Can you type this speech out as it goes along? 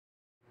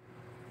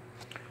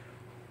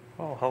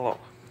Oh, hello.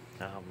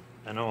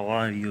 I know a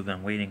lot of you have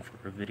been waiting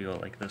for a video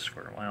like this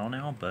for a while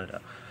now, but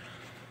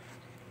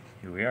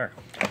here we are.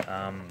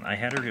 I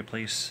had to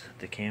replace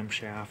the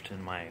camshaft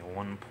in my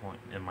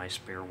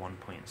spare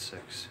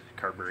 1.6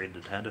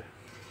 carbureted head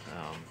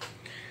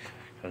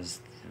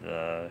because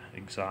the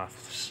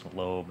exhaust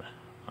lobe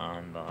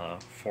on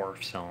the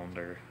fourth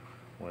cylinder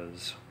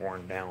was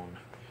worn down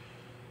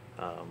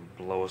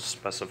below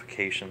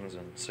specifications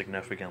and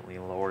significantly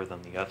lower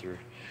than the other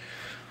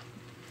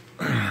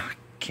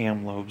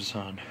cam lobes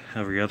on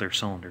every other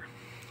cylinder.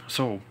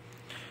 So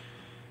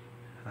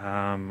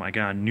I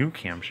got a new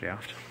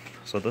camshaft.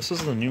 So this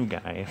is the new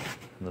guy,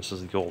 and this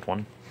is the old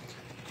one.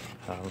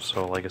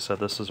 So like I said,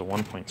 this is a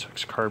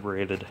 1.6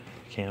 carbureted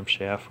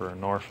camshaft for a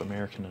North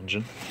American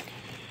engine,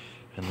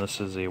 and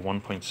this is a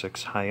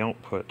 1.6 high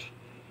output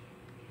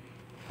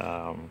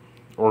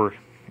or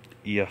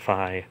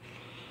EFI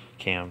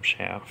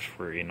camshaft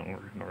for a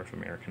North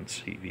American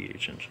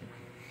CVH engine.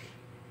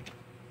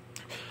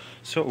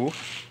 So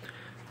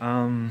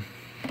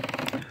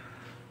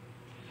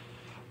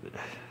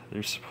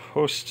they're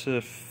supposed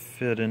to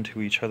fit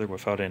into each other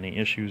without any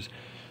issues,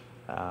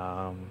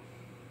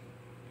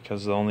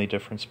 because the only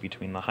difference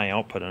between the high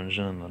output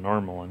engine and the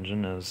normal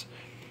engine is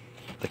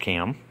the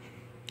cam.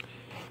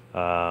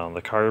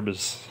 The carb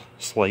is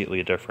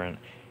slightly different,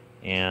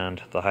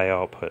 and the high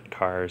output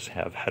cars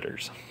have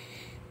headers.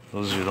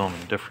 Those are the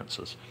only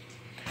differences.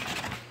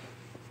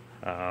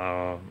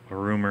 A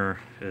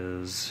rumor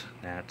is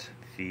that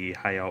the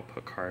high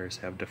output cars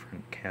have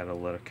different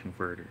catalytic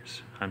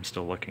converters. I'm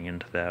still looking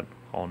into that.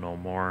 I'll know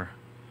more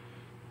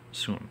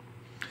soon.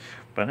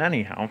 But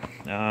anyhow,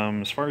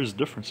 as far as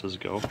differences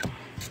go,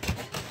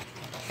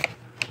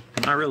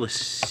 I'm not really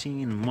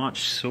seeing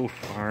much so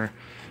far.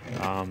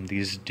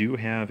 These do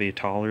have a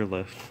taller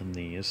lift than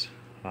these.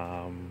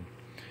 I'll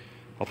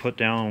put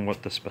down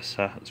what the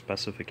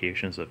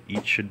specifications of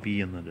each should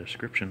be in the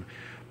description,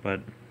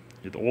 but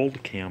the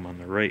old cam on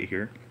the right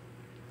here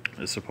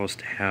is supposed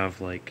to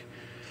have like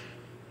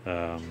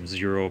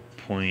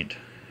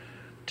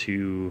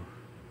 0.2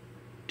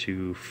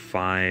 to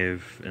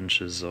 5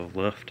 inches of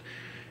lift,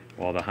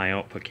 while the high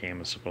output cam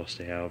is supposed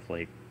to have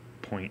like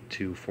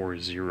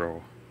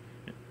 0.240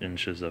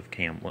 inches of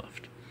cam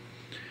lift.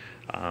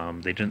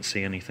 They didn't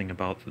say anything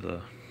about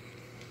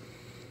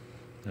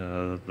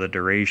the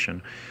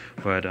duration,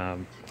 but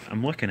I'm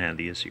looking at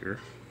these here,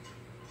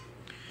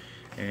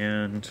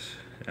 and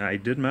I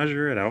did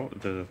measure it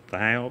out. The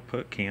high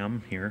output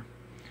cam here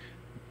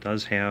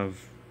does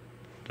have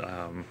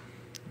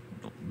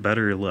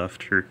better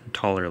lift, or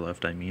taller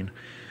lift I mean,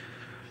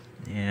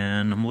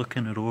 and I'm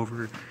looking it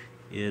over.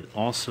 It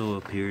also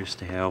appears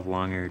to have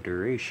longer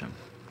duration,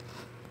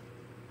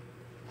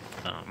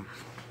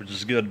 which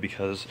is good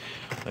because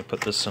I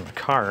put this in a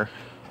car.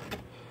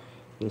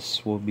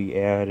 This will be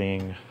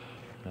adding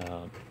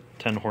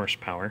 10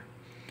 horsepower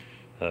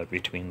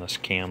between this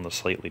cam, the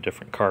slightly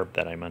different carb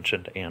that I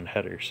mentioned, and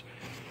headers.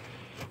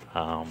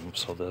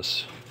 So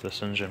this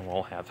engine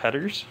will have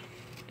headers,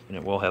 and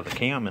it will have the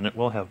cam, and it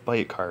will have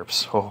bike carbs.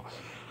 So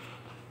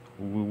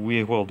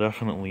we will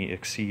definitely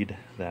exceed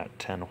that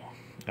 10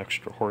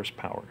 extra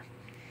horsepower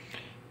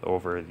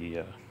over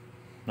the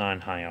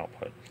non-high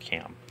output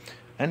cam.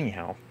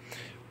 Anyhow,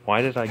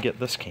 why did I get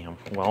this cam?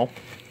 Well,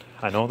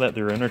 I know that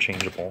they're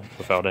interchangeable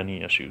without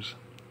any issues.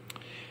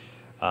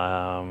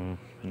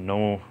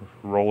 No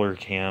roller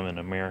cam in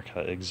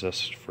America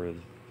exists for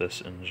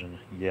this engine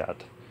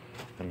yet.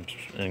 I'm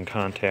in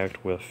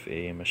contact with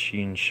a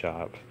machine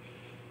shop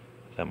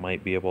that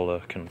might be able to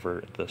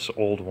convert this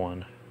old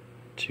one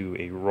to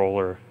a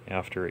roller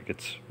after it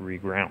gets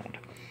reground.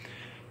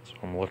 So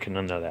I'm looking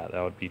into that.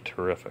 That would be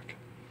terrific.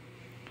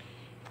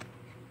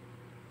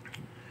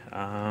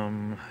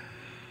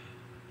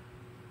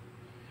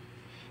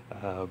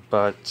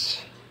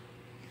 But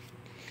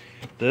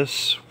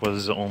this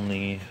was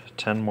only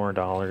 $10 more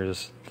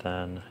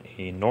than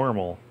a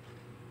normal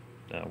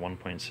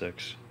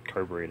 1.6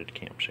 carbureted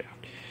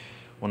camshaft.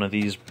 One of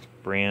these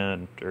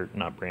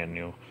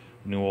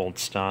new old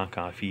stock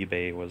off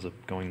eBay was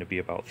going to be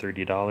about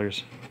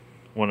 $30.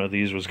 One of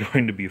these was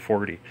going to be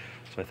 $40.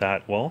 So I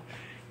thought, well,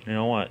 you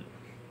know what,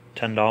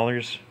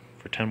 $10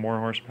 for 10 more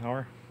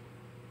horsepower?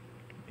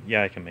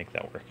 Yeah, I can make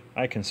that work.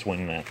 I can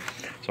swing that.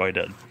 So I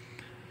did.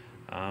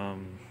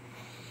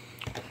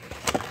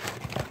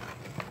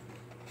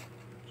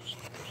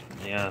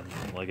 Yeah,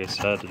 like I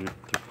said, they're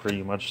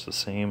pretty much the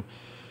same.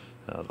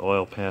 The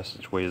oil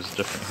passageway is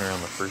different here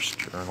on the first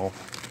journal.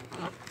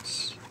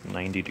 It's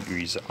 90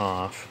 degrees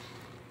off.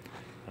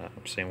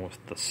 Same with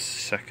the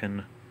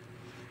second,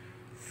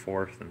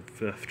 fourth, and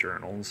fifth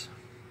journals.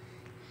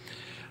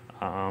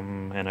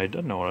 And I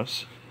did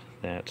notice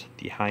that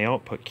the high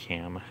output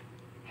cam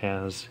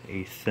has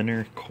a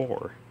thinner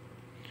core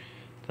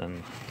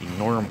than the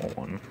normal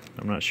one.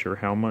 I'm not sure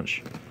how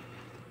much.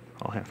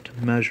 I'll have to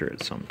measure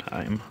it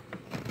sometime.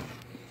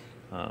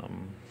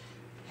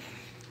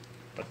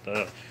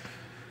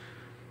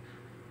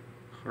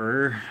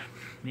 Or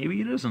maybe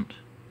it isn't.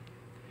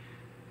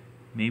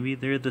 Maybe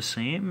they're the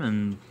same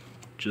and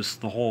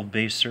just the whole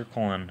base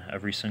circle on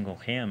every single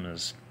cam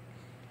is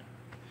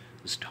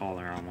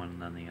taller on one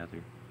than the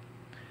other.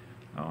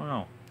 I don't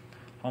know.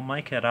 I'll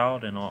mic it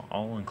out and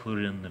I'll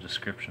include it in the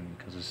description,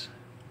 because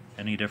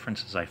any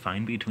differences I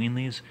find between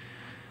these,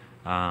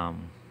 I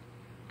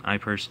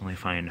personally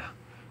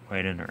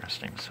quite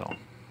interesting. So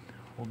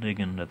we'll dig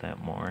into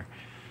that more.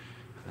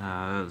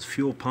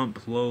 Fuel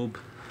pump lobe,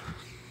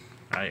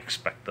 I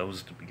expect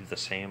those to be the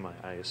same.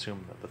 I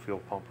assume that the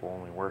fuel pump will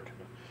only work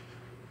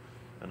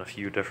in a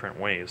few different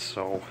ways.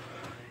 So,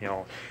 you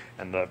know,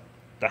 and the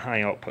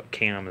high output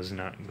cam is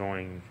not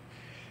going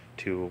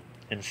to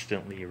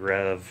instantly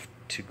rev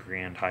 2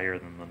 grand higher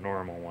than the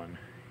normal one,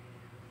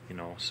 you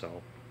know,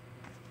 so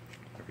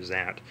there's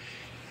that.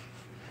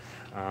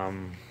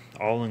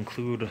 I'll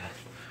include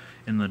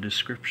in the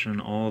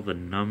description all the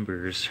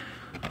numbers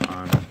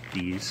on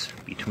these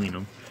between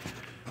them,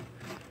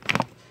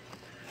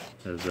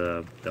 as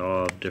they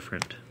all have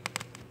different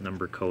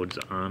number codes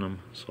on them,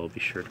 so I'll be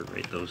sure to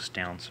write those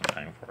down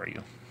sometime for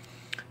you.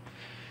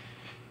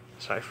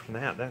 Aside from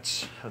that,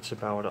 that's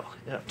about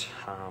it.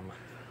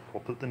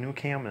 We'll put the new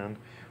cam in.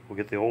 We'll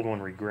get the old one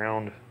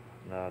reground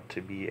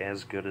to be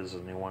as good as the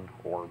new one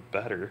or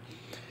better.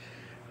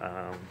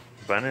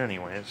 But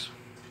anyways,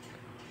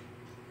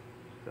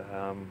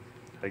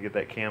 I get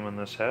that cam in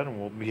this head, and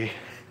we'll be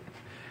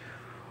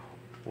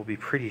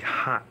pretty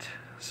hot.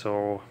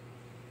 So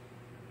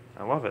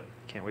I love it.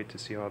 Can't wait to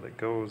see how that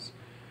goes.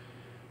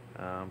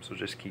 So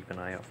just keep an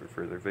eye out for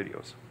further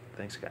videos.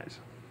 Thanks, guys.